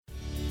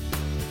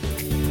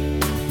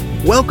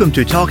Welcome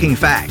to Talking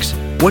Facts,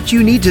 what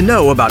you need to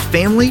know about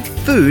family,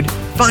 food,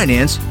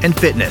 finance, and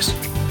fitness.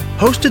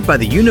 Hosted by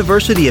the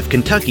University of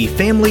Kentucky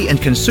Family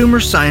and Consumer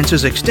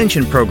Sciences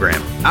Extension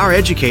Program, our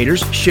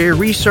educators share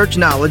research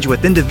knowledge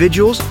with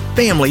individuals,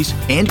 families,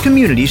 and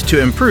communities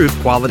to improve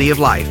quality of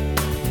life.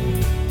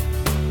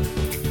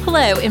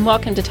 Hello and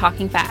welcome to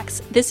Talking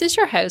Facts. This is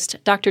your host,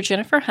 Dr.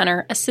 Jennifer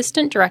Hunter,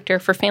 Assistant Director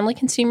for Family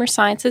Consumer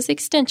Sciences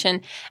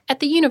Extension at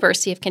the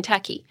University of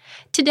Kentucky.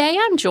 Today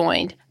I'm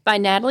joined by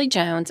Natalie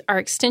Jones, our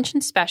Extension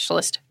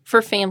Specialist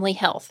for Family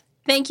Health.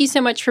 Thank you so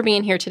much for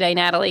being here today,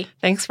 Natalie.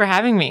 Thanks for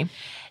having me.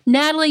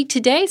 Natalie,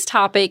 today's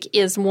topic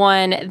is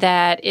one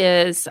that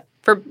is,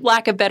 for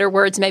lack of better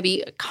words,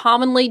 maybe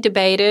commonly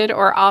debated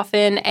or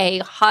often a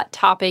hot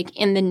topic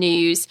in the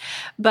news.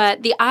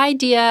 But the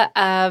idea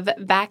of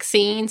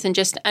vaccines and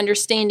just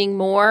understanding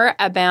more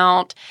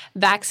about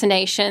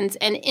vaccinations,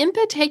 and in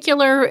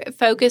particular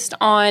focused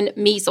on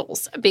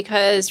measles,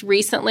 because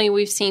recently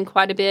we've seen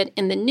quite a bit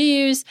in the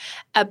news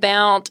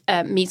about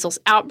measles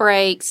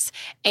outbreaks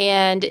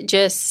and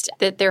just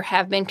that there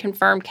have been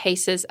confirmed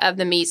cases of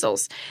the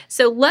measles.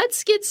 So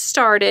let's get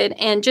started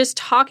and just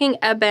talking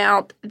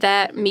about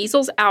that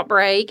measles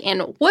outbreak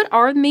and what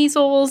are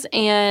measles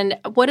and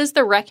what is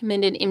the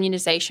recommended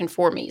immunization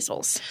for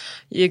measles?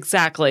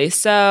 Exactly.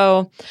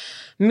 So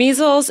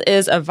measles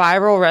is a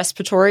viral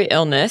respiratory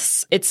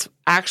illness. It's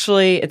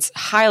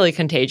highly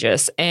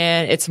contagious,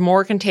 and it's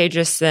more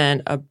contagious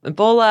than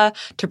Ebola,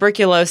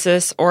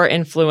 tuberculosis, or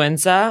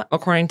influenza,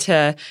 according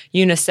to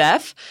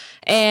UNICEF.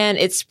 And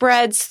it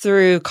spreads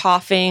through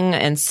coughing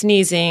and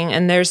sneezing,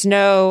 and there's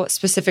no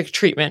specific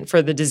treatment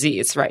for the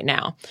disease right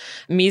now.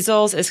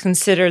 Measles is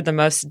considered the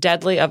most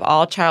deadly of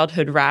all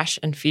childhood rash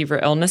and fever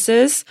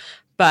illnesses,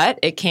 but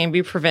it can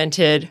be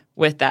prevented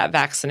with that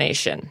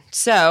vaccination.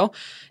 So,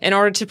 in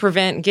order to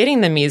prevent getting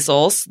the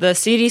measles, the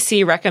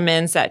CDC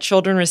recommends that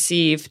children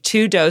receive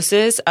 2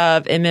 doses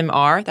of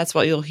MMR. That's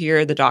what you'll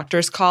hear the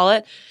doctors call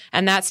it.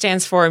 And that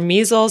stands for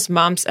measles,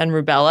 mumps, and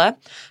rubella.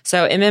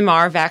 So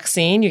MMR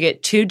vaccine, you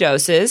get 2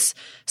 doses,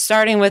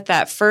 starting with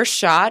that first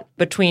shot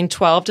between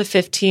 12 to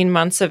 15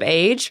 months of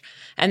age.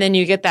 And then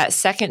you get that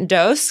second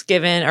dose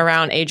given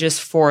around ages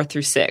 4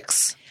 through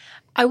 6.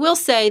 I will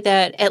say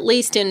that at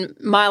least in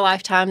my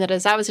lifetime, that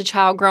as I was a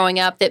child growing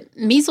up, that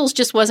measles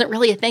just wasn't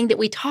really a thing that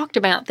we talked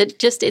about, that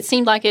just it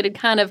seemed like it had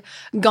kind of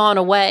gone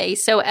away.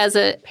 So as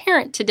a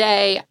parent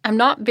today, I'm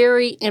not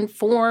very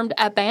informed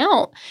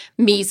about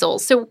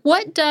measles. So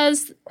what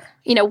does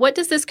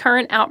this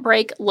current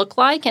outbreak look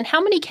like, and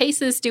how many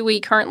cases do we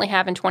currently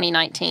have in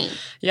 2019?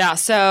 Yeah,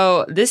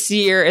 so this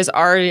year is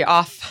already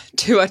off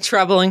to a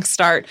troubling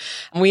start.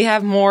 We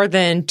have more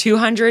than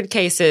 200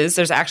 cases.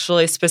 There's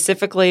actually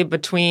specifically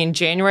between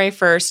January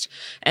 1st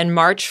and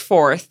March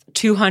 4th,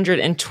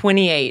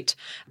 228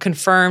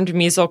 confirmed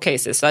measles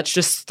cases. So that's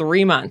just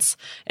 3 months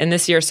in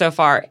this year so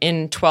far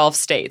in 12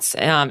 states,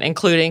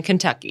 including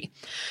Kentucky.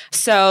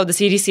 So the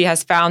CDC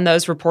has found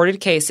those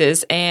reported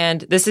cases,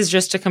 and this is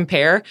just to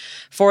compare.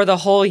 For the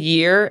whole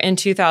year in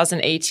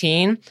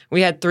 2018,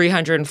 we had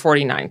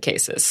 349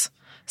 cases.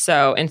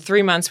 So in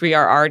 3 months, we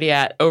are already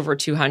at over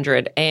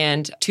 200.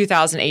 And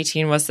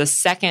 2018 was the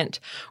second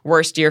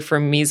worst year for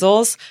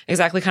measles,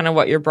 exactly kind of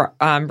what you're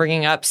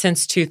bringing up,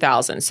 since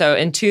 2000. So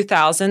in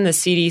 2000, the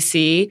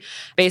CDC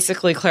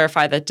basically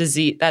clarified that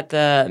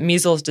the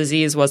measles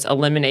disease was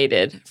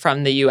eliminated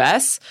from the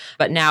U.S.,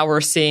 but now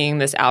we're seeing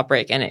this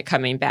outbreak and it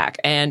coming back.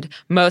 And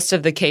most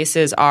of the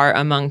cases are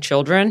among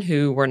children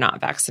who were not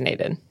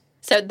vaccinated.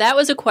 So that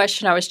was a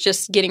question I was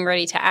just getting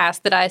ready to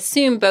ask, that I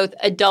assume both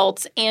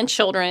adults and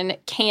children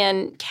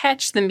can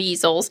catch the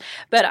measles,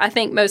 but I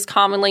think most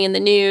commonly in the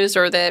news,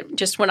 or that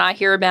just when I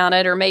hear about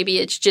it, or maybe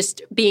it's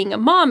just being a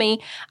mommy,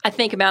 I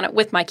think about it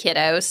with my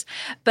kiddos.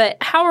 But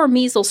how are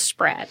measles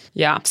spread?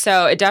 Yeah,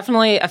 so it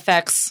definitely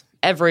affects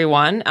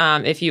everyone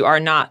if you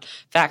are not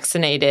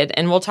vaccinated.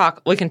 And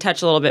we can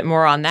touch a little bit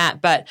more on that.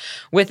 But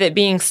with it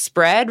being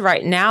spread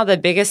right now, the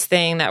biggest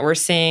thing that we're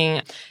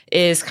seeing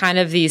is kind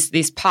of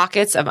these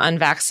pockets of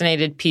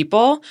unvaccinated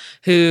people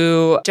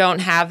who don't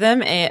have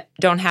them and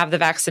don't have the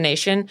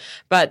vaccination.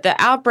 But the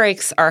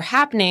outbreaks are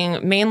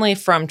happening mainly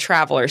from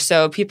travelers.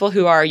 So people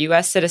who are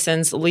U.S.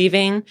 citizens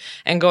leaving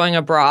and going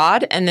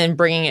abroad and then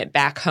bringing it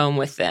back home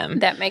with them.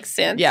 That makes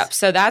sense. Yep.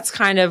 So that's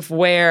kind of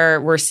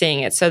where we're seeing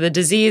it. So the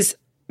disease,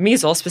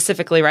 measles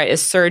specifically, right,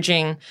 is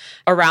surging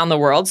around the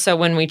world. So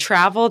when we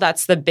travel,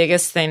 that's the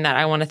biggest thing that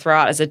I want to throw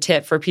out as a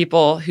tip for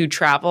people who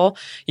travel.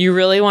 You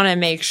really want to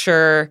make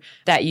sure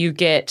that you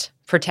get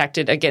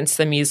protected against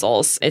the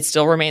measles. It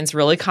still remains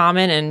really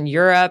common in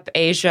Europe,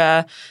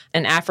 Asia,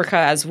 and Africa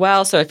as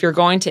well. So if you're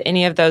going to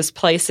any of those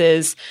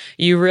places,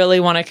 you really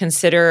want to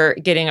consider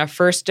getting a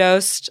first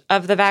dose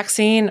of the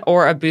vaccine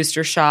or a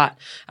booster shot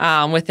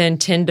within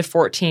 10 to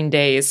 14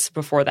 days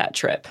before that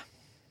trip.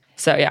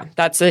 So yeah,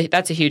 that's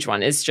a huge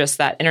one. It's just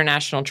that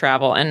international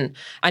travel. And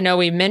I know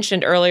we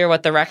mentioned earlier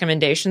what the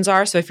recommendations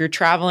are. So if you're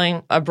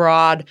traveling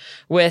abroad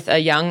with a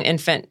young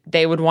infant,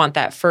 they would want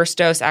that first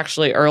dose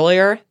actually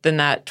earlier than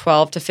that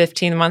 12 to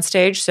 15 month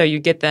stage. So you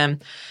get them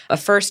a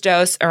first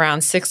dose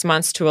around 6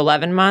 months to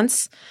 11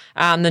 months.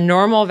 The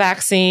normal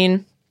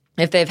vaccine,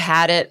 if they've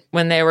had it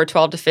when they were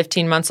 12 to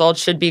 15 months old,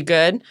 should be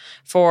good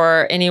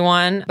for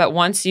anyone. But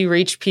once you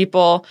reach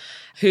people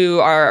who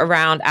are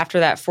around after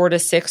that 4 to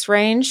 6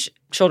 range,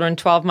 children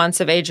 12 months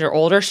of age or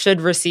older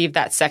should receive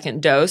that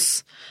second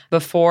dose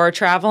before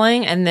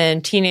traveling. And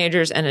then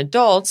teenagers and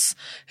adults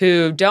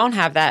who don't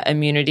have that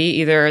immunity,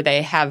 either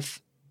they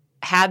have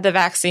had the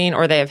vaccine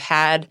or they have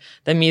had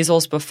the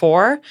measles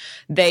before,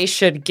 they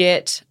should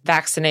get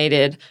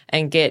vaccinated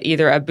and get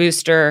either a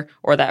booster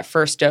or that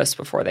first dose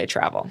before they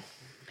travel.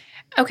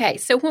 Okay,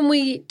 so when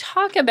we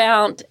talk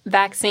about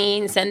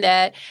vaccines and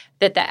that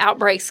the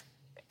outbreaks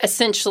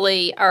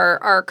essentially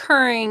are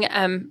occurring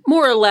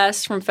more or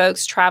less from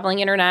folks traveling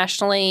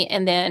internationally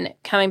and then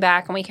coming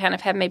back, and we kind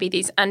of have maybe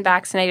these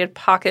unvaccinated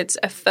pockets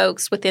of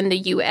folks within the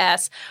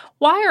U.S.,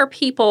 why are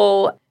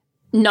people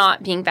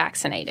not being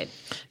vaccinated?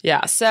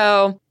 Yeah,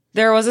 so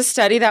there was a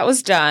study that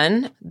was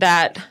done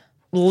that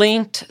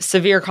linked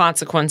severe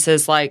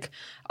consequences like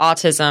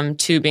autism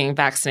to being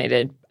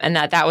vaccinated, and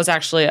that was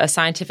actually a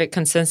scientific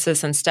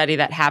consensus and study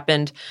that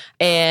happened.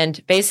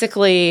 And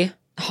basically,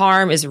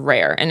 harm is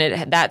rare,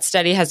 and that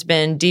study has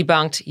been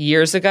debunked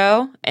years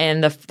ago,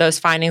 and those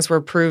findings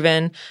were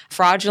proven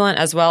fraudulent,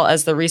 as well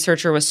as the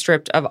researcher was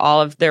stripped of all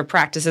of their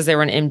practices. They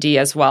were an MD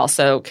as well,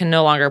 so can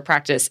no longer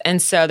practice.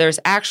 And so there's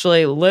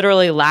actually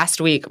literally last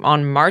week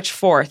on March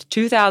 4th,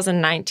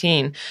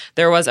 2019,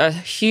 there was a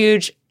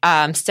huge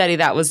study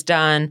that was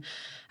done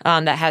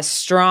that has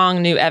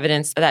strong new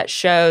evidence that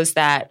shows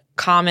that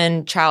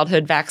common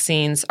childhood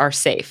vaccines are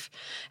safe.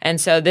 And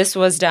so this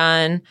was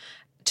done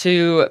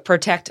to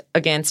protect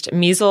against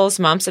measles,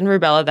 mumps, and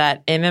rubella,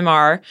 that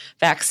MMR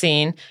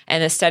vaccine.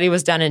 And the study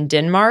was done in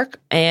Denmark,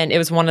 and it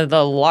was one of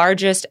the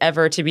largest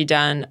ever to be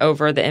done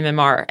over the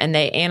MMR. And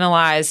they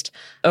analyzed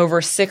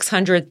over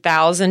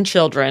 600,000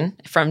 children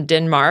from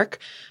Denmark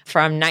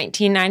from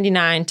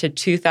 1999 to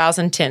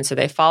 2010. So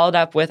they followed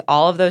up with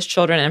all of those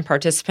children and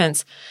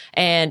participants,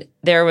 and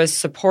there was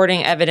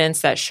supporting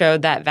evidence that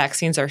showed that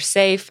vaccines are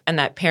safe and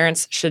that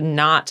parents should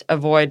not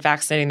avoid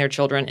vaccinating their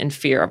children in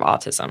fear of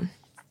autism.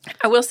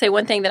 I will say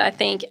one thing that I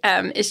think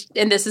is,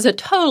 and this is a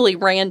totally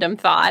random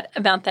thought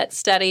about that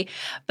study,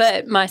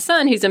 but my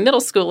son, who's a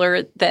middle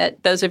schooler,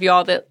 that those of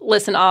y'all that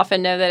listen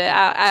often know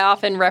that I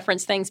often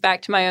reference things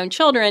back to my own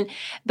children,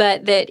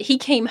 but that he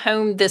came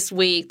home this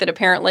week that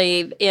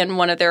apparently in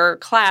one of their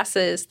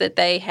classes that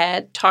they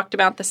had talked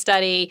about the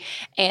study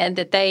and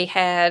that they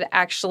had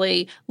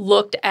actually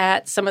looked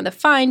at some of the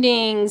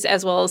findings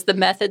as well as the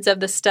methods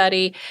of the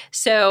study.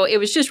 So it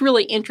was just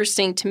really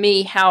interesting to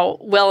me how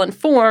well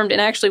informed,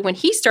 and actually when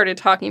he started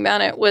talking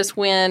about it was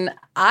when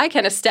I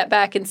kind of stepped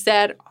back and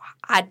said,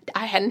 I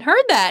hadn't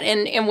heard that,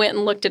 and went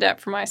and looked it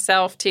up for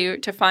myself to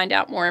find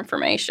out more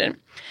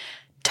information.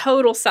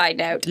 Total side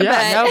note.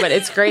 But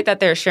it's great that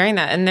they're sharing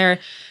that. And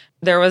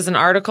there was an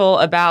article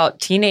about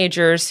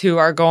teenagers who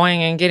are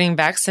going and getting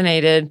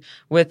vaccinated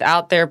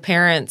without their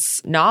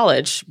parents'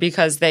 knowledge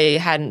because they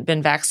hadn't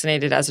been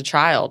vaccinated as a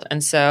child.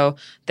 And so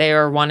they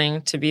are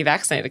wanting to be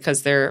vaccinated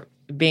because they're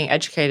being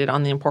educated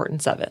on the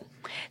importance of it.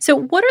 So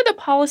what are the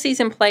policies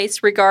in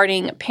place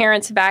regarding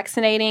parents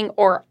vaccinating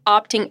or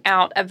opting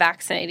out of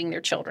vaccinating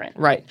their children?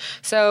 Right.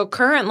 So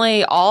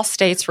currently, all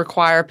states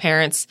require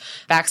parents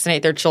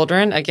vaccinate their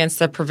children against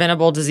the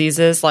preventable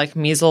diseases like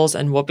measles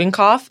and whooping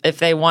cough if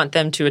they want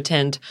them to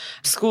attend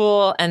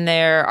school, and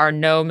there are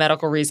no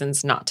medical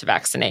reasons not to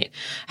vaccinate.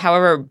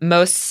 However,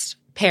 most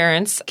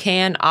parents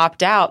can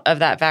opt out of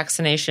that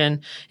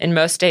vaccination in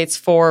most states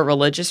for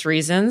religious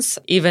reasons,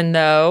 even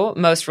though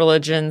most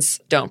religions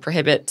don't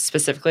prohibit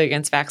specifically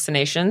against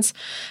vaccinations.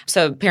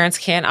 So parents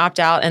can opt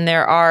out, and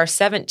there are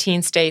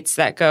 17 states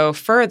that go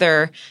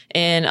further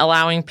in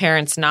allowing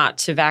parents not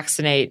to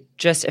vaccinate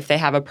just if they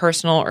have a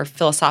personal or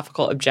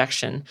philosophical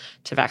objection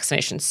to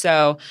vaccination.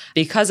 So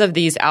because of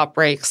these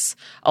outbreaks,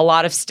 a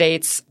lot of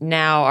states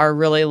now are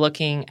really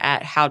looking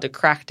at how to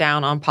crack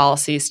down on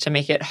policies to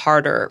make it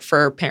harder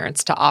for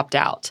parents to opt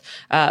out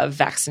of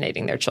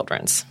vaccinating their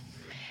children.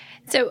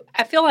 So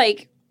I feel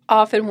like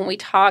often when we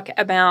talk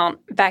about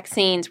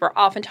vaccines, we're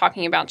often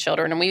talking about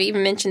children. And we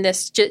even mentioned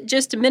this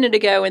just a minute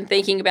ago in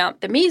thinking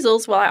about the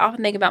measles. Well, I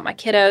often think about my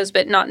kiddos,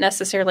 but not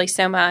necessarily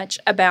so much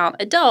about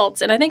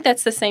adults. And I think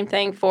that's the same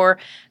thing for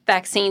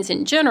vaccines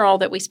in general,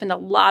 that we spend a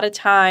lot of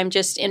time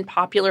just in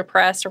popular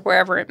press or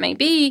wherever it may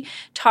be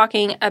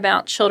talking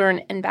about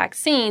children and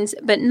vaccines,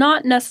 but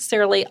not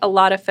necessarily a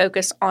lot of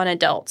focus on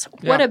adults.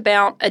 Yeah. What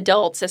about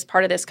adults as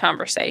part of this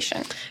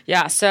conversation?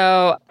 Yeah,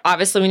 so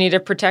obviously we need to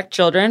protect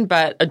children,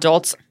 but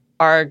adults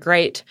are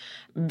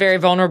very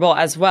vulnerable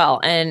as well.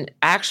 And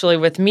actually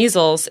with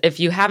measles, if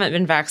you haven't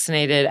been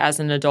vaccinated as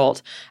an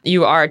adult,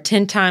 you are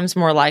 10 times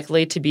more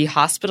likely to be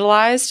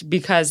hospitalized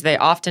because they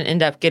often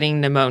end up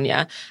getting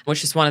pneumonia,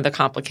 which is one of the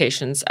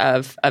complications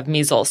of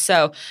measles.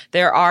 So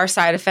there are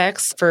side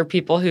effects for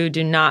people who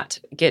do not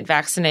get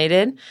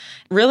vaccinated.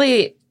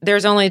 Really,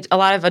 there's only a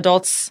lot of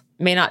adults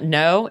may not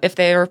know if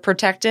they are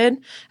protected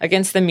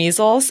against the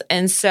measles.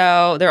 And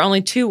so there are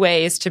only two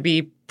ways to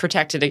be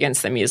protected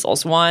against the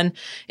measles. One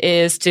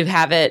is to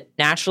have it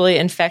naturally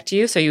infect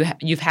you, so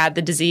you've had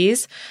the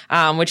disease,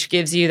 which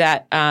gives you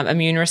that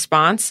immune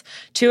response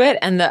to it,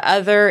 and the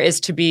other is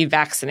to be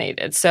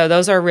vaccinated. So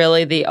those are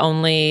really the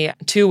only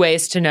two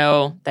ways to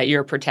know that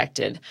you're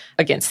protected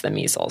against the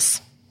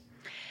measles.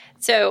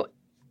 So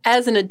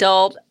as an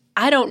adult,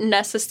 I don't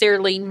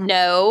necessarily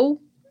know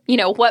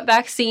what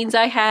vaccines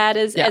I had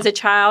as a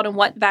child and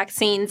what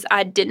vaccines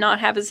I did not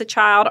have as a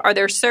child. Are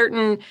there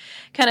certain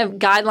kind of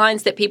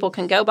guidelines that people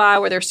can go by?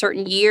 Were there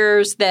certain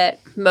years that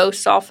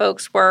most all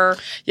folks were?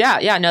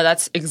 Yeah, no,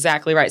 that's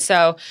exactly right.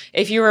 So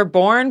if you were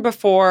born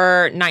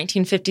before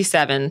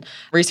 1957,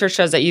 research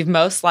shows that you've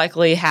most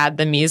likely had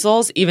the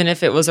measles, even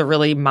if it was a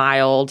really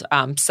mild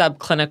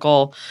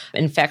subclinical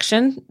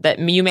infection that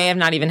you may have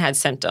not even had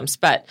symptoms.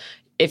 But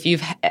if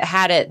you've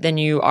had it, then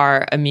you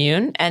are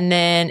immune. And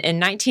then in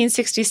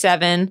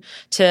 1967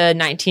 to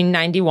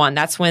 1991,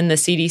 that's when the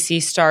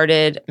CDC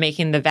started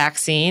making the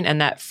vaccine, and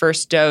that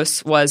first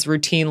dose was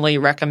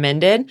routinely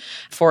recommended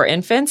for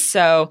infants.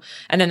 So,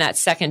 and then that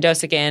second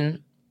dose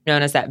again,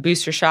 known as that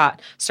booster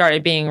shot,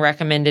 started being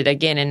recommended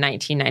again in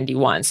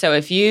 1991. So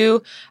if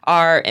you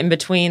are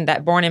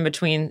born in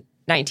between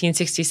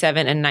 1967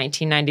 and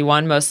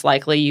 1991, most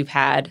likely you've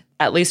had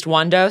at least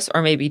one dose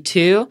or maybe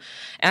two.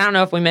 And I don't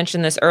know if we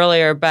mentioned this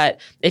earlier, but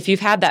if you've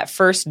had that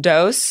first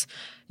dose,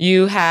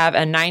 you have a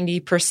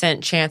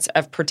 90% chance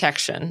of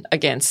protection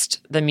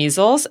against the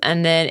measles.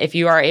 And then if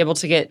you are able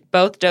to get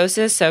both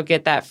doses, so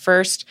get that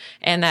first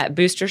and that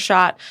booster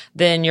shot,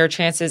 then your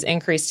chances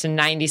increase to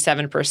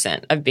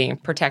 97% of being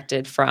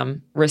protected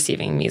from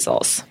receiving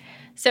measles.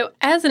 So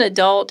as an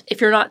adult, if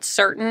you're not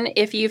certain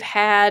if you've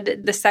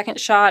had the second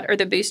shot or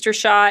the booster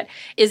shot,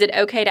 is it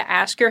okay to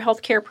ask your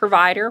healthcare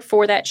provider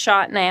for that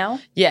shot now?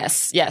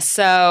 Yes.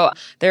 So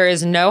there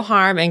is no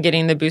harm in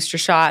getting the booster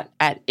shot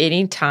at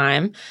any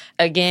time.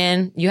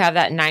 Again, you have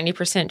that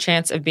 90%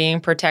 chance of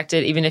being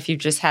protected even if you've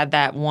just had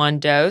that one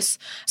dose.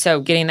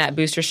 So getting that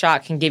booster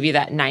shot can give you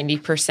that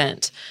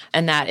 90%,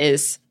 and that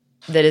is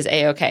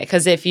A-okay.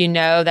 Because if you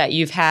know that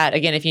you've had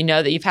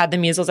the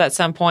measles at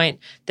some point,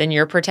 then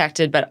you're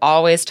protected. But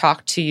always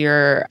talk to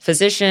your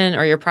physician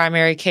or your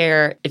primary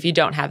care if you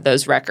don't have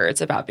those records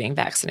about being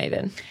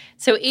vaccinated.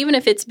 So even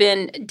if it's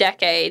been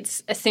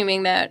decades,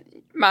 assuming that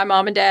my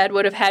mom and dad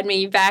would have had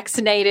me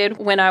vaccinated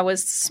when I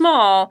was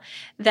small,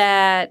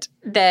 that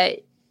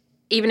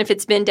even if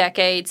it's been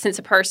decades since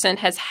a person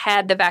has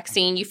had the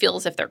vaccine, you feel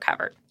as if they're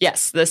covered.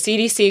 Yes, the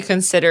CDC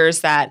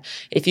considers that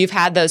if you've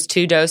had those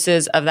 2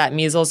 doses of that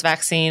measles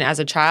vaccine as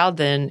a child,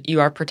 then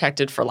you are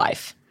protected for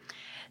life.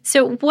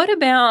 So what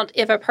about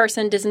if a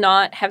person does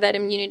not have that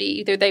immunity?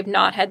 Either they've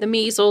not had the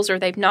measles or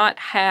they've not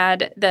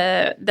had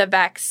the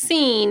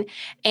vaccine,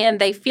 and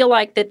they feel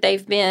like that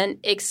they've been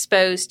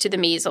exposed to the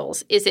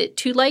measles. Is it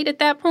too late at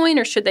that point,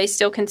 or should they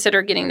still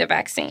consider getting the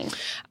vaccine?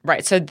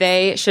 Right. So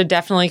they should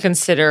definitely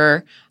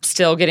consider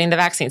still getting the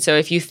vaccine. So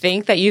if you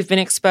think that you've been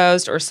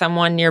exposed or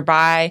someone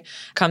nearby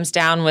comes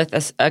down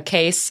with a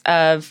case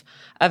of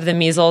the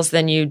measles,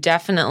 then you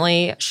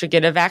definitely should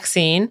get a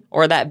vaccine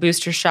or that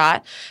booster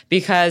shot,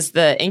 because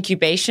the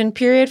incubation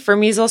period for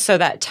measles, so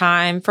that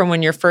time from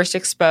when you're first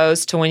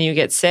exposed to when you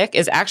get sick,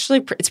 is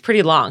actually it's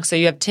pretty long. So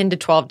you have 10 to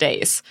 12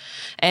 days.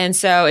 And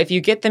so if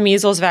you get the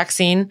measles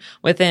vaccine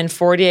within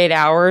 48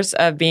 hours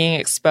of being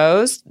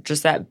exposed,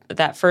 just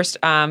that first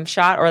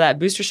shot or that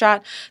booster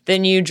shot,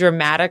 then you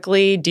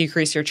dramatically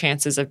decrease your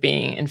chances of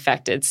being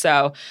infected.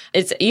 So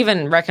it's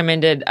even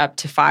recommended up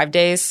to 5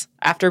 days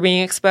after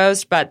being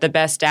exposed, but the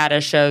best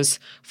data shows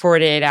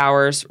 48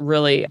 hours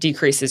really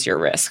decreases your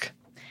risk.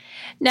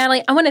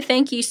 Natalie, I want to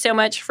thank you so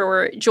much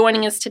for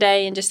joining us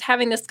today and just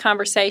having this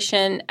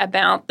conversation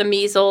about the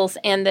measles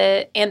and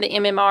the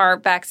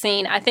MMR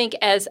vaccine. I think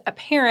as a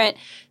parent,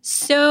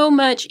 so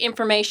much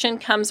information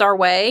comes our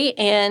way,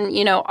 and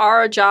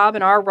our job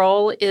and our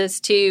role is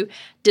to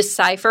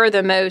decipher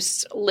the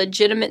most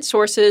legitimate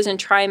sources and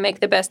try and make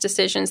the best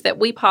decisions that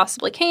we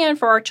possibly can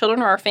for our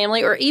children or our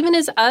family, or even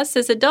as us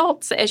as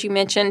adults, as you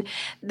mentioned,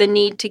 the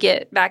need to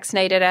get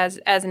vaccinated as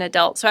an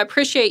adult. So I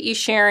appreciate you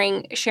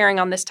sharing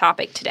on this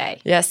topic today.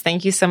 Yes,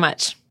 thank you so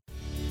much.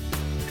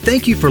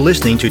 Thank you for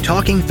listening to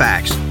Talking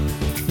Facts.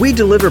 We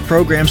deliver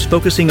programs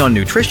focusing on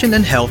nutrition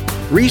and health,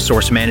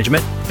 resource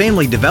management,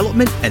 family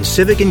development, and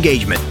civic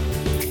engagement.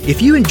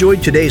 If you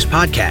enjoyed today's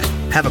podcast,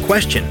 have a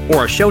question,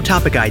 or a show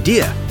topic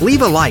idea,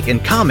 leave a like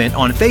and comment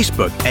on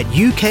Facebook at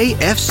UKFCSEXT.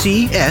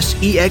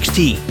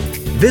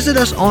 Visit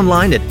us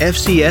online at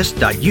fcs.uky.edu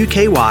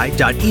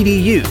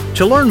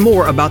to learn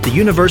more about the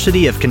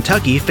University of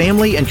Kentucky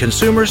Family and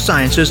Consumer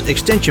Sciences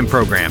Extension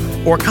Program,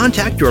 or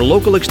contact your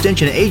local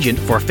extension agent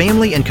for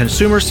Family and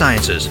Consumer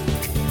Sciences.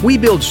 We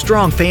build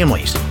strong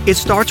families. It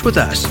starts with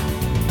us.